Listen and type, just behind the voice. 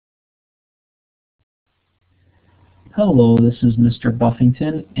Hello, this is Mr.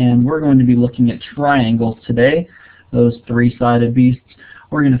 Buffington, and we're going to be looking at triangles today, those three-sided beasts.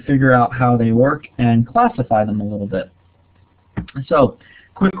 We're going to figure out how they work and classify them a little bit. So,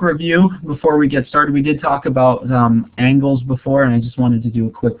 quick review before we get started. We did talk about angles before, and I just wanted to do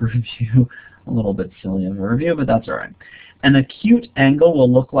a quick review. A little bit silly of a review, but that's all right. An acute angle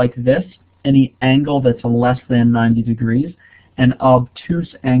will look like this, any angle that's less than 90 degrees. An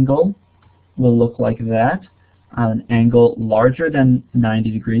obtuse angle will look like that. An angle larger than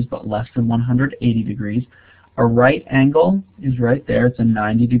 90 degrees but less than 180 degrees. A right angle is right there. It's a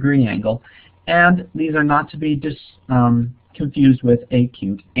 90-degree angle. And these are not to be confused with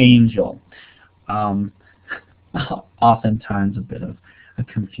acute angel. Oftentimes a bit of a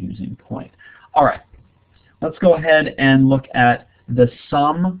confusing point. All right, let's go ahead and look at the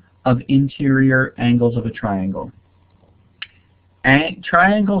sum of interior angles of a triangle.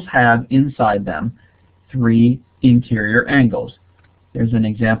 Triangles have inside them three interior angles. There's an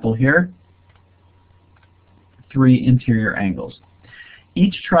example here. Three interior angles.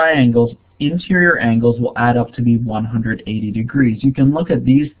 Each triangle's interior angles will add up to be 180 degrees. You can look at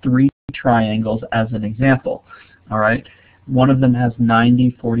these three triangles as an example. All right. One of them has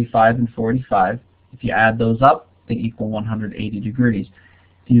 90, 45, and 45. If you add those up, they equal 180 degrees.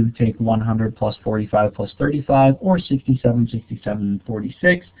 If you take 100 plus 45 plus 35, or 67, 67, and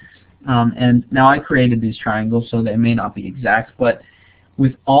 46, and now I created these triangles, so they may not be exact, but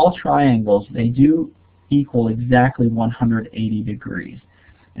with all triangles, they do equal exactly 180 degrees.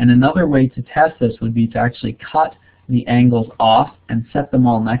 And another way to test this would be to actually cut the angles off and set them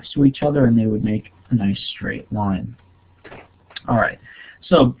all next to each other, and they would make a nice straight line. All right,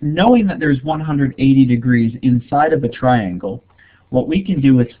 so knowing that there's 180 degrees inside of a triangle, what we can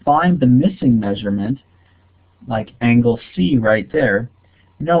do is find the missing measurement, like angle C right there,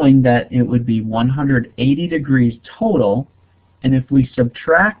 knowing that it would be 180 degrees total, and if we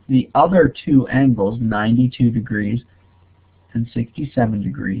subtract the other two angles, 92 degrees and 67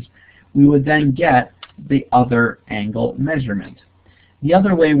 degrees, we would then get the other angle measurement. The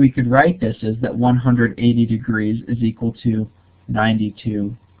other way we could write this is that 180 degrees is equal to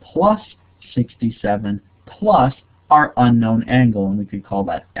 92 plus 67 plus our unknown angle, and we could call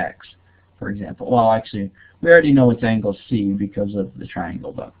that x, for example. Well, actually, we already know it's angle C because of the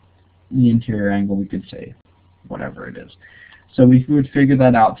triangle, but the interior angle we could say whatever it is. So we would figure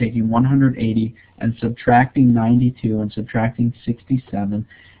that out taking 180 and subtracting 92 and subtracting 67,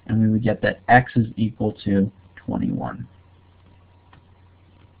 and we would get that x is equal to 21.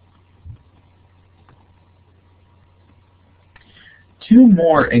 Two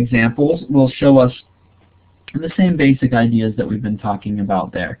more examples will show us the same basic ideas that we've been talking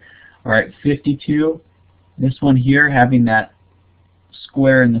about there. All right, 52, this one here having that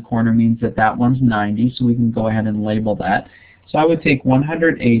square in the corner means that that one's 90, so we can go ahead and label that. So I would take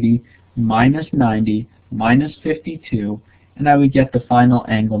 180 minus 90 minus 52, and I would get the final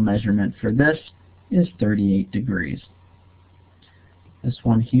angle measurement for this is 38 degrees. This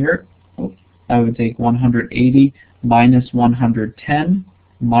one here, I would take 180 minus 110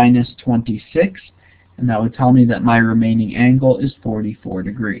 minus 26, and that would tell me that my remaining angle is 44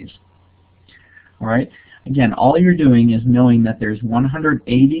 degrees. All right. Again, all you're doing is knowing that there's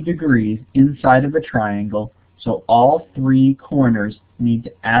 180 degrees inside of a triangle, so all three corners need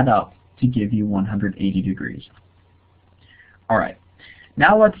to add up to give you 180 degrees. All right.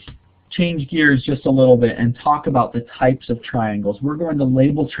 Now let's change gears just a little bit and talk about the types of triangles. We're going to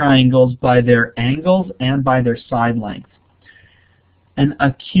label triangles by their angles and by their side length. An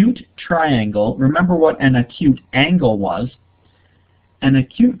acute triangle, remember what an acute angle was. An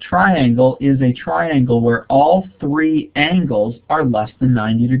acute triangle is a triangle where all three angles are less than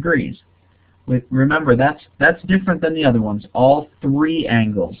 90 degrees. Remember, that's different than the other ones. All three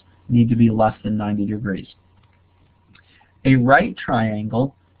angles need to be less than 90 degrees. A right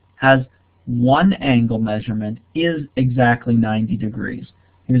triangle has one angle measurement is exactly 90 degrees.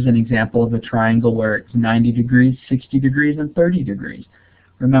 Here's an example of a triangle where it's 90 degrees, 60 degrees, and 30 degrees.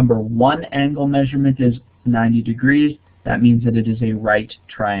 Remember, one angle measurement is 90 degrees. That means that it is a right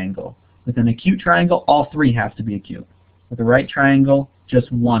triangle. With an acute triangle, all three have to be acute. With a right triangle,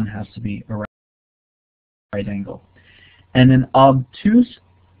 just one has to be a right angle. And an obtuse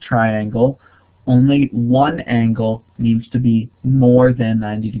triangle, only one angle needs to be more than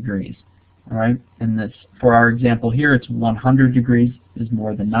 90 degrees. All right, and this, for our example here, it's 100 degrees is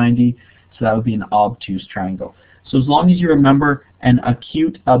more than 90, so that would be an obtuse triangle. So as long as you remember an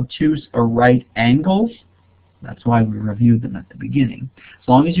acute, obtuse, or right angles, that's why we reviewed them at the beginning. As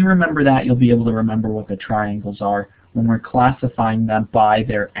long as you remember that, you'll be able to remember what the triangles are when we're classifying them by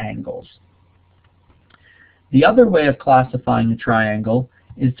their angles. The other way of classifying a triangle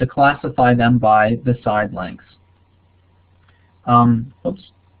is to classify them by the side lengths.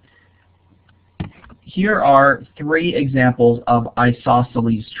 Here are 3 examples of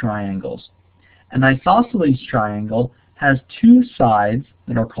isosceles triangles. An isosceles triangle has 2 sides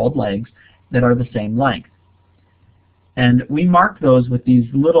that are called legs that are the same length. And we mark those with these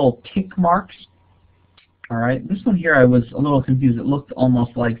little tick marks. Alright, this one here I was a little confused. It looked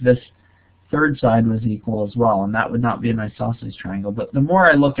almost like this third side was equal as well, and that would not be an isosceles triangle. But the more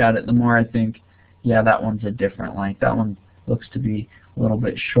I look at it, the more I think, yeah, that one's a different length. That one looks to be a little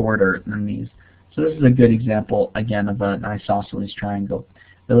bit shorter than these. So this is a good example, again, of an isosceles triangle.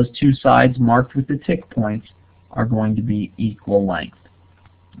 Those 2 sides marked with the tick points are going to be equal length.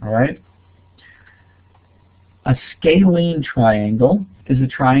 Alright? A scalene triangle is a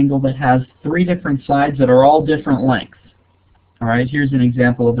triangle that has 3 different sides that are all different lengths. Alright, here's an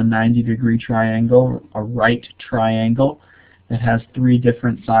example of a 90-degree triangle, a right triangle that has 3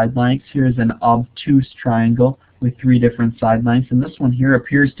 different side lengths. Here's an obtuse triangle with 3 different side lengths, and this one here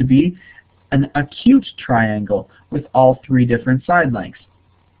appears to be an acute triangle with all 3 different side lengths.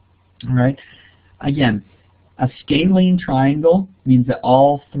 Alright, again, a scalene triangle means that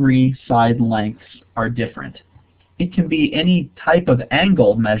all 3 side lengths are different. It can be any type of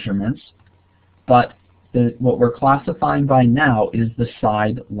angle measurements, but what we're classifying by now is the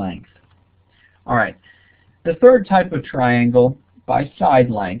side length. Alright, the third type of triangle by side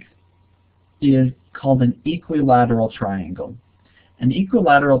length is called an equilateral triangle. An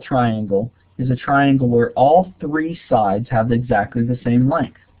equilateral triangle is a triangle where all 3 sides have exactly the same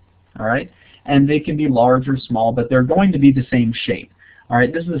length. Alright, and they can be large or small, but they're going to be the same shape.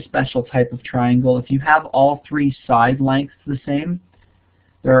 Alright, this is a special type of triangle. If you have all 3 side lengths the same,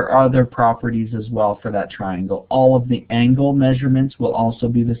 there are other properties as well for that triangle. All of the angle measurements will also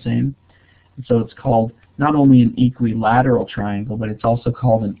be the same. And so it's called not only an equilateral triangle, but it's also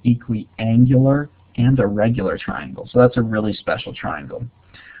called an equiangular and a regular triangle. So that's a really special triangle.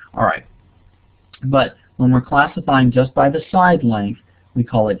 Alright, but when we're classifying just by the side length, we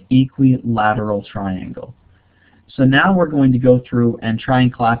call it equilateral triangle. So now we're going to go through and try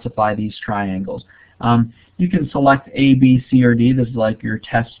and classify these triangles. You can select A, B, C, or D. This is like your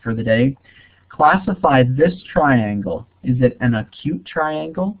test for the day. Classify this triangle. Is it an acute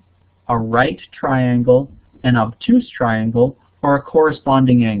triangle, a right triangle, an obtuse triangle, or a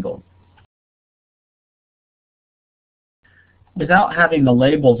corresponding angle? Without having the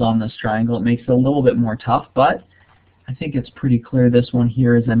labels on this triangle, it makes it a little bit more tough, but I think it's pretty clear this one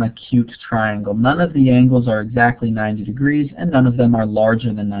here is an acute triangle. None of the angles are exactly 90 degrees, and none of them are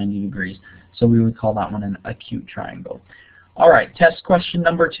larger than 90 degrees. So we would call that one an acute triangle. Alright, test question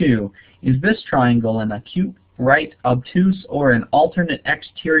number 2. Is this triangle an acute, right, obtuse, or an alternate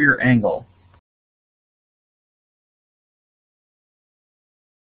exterior angle?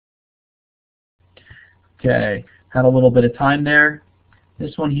 Okay, had a little bit of time there.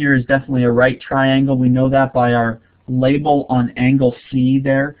 This one here is definitely a right triangle. We know that by our label on angle C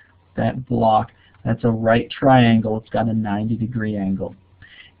there, that block. That's a right triangle. It's got a 90-degree angle.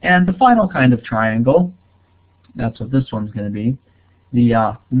 And the final kind of triangle, that's what this one's going to be,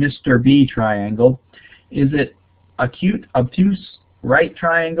 the Mr. B triangle. Is it acute, obtuse, right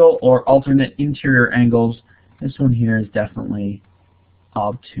triangle, or alternate interior angles? This one here is definitely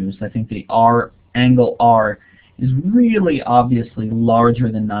obtuse. I think the angle R is really obviously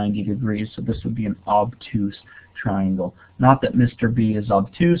larger than 90 degrees, so this would be an obtuse triangle. Not that Mr. B is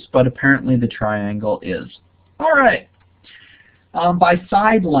obtuse, but apparently the triangle is. Alright. By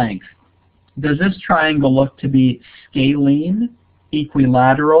side length, does this triangle look to be scalene,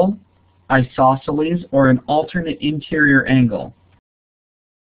 equilateral, isosceles, or an alternate interior angle?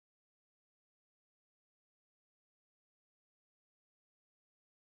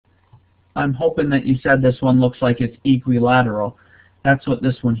 I'm hoping that you said this one looks like it's equilateral. That's what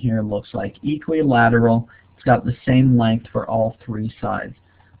this one here looks like. Equilateral. It's got the same length for all 3 sides.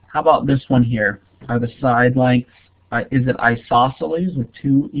 How about this one here? Are the side lengths, is it isosceles with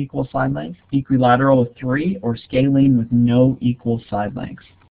 2 equal side lengths, equilateral with 3, or scalene with no equal side lengths?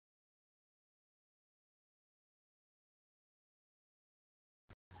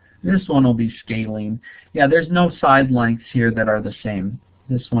 This one will be scalene. Yeah, there's no side lengths here that are the same.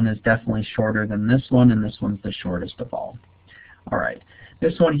 This one is definitely shorter than this one, and this one's the shortest of all. Alright,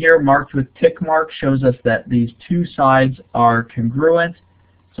 this one here marked with tick mark shows us that these 2 sides are congruent.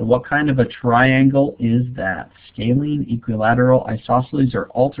 So what kind of a triangle is that? Scalene, equilateral, isosceles, or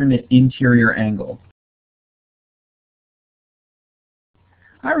alternate interior angle?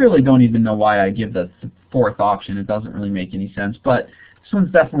 I really don't even know why I give the 4th option. It doesn't really make any sense, but this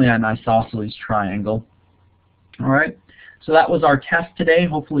one's definitely an isosceles triangle. All right, so that was our test today.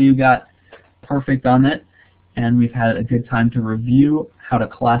 Hopefully you got perfect on it, and we've had a good time to review how to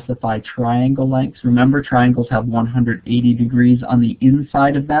classify triangle lengths. Remember, triangles have 180 degrees on the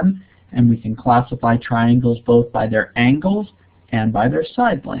inside of them, and we can classify triangles both by their angles and by their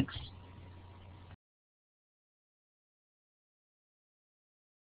side lengths.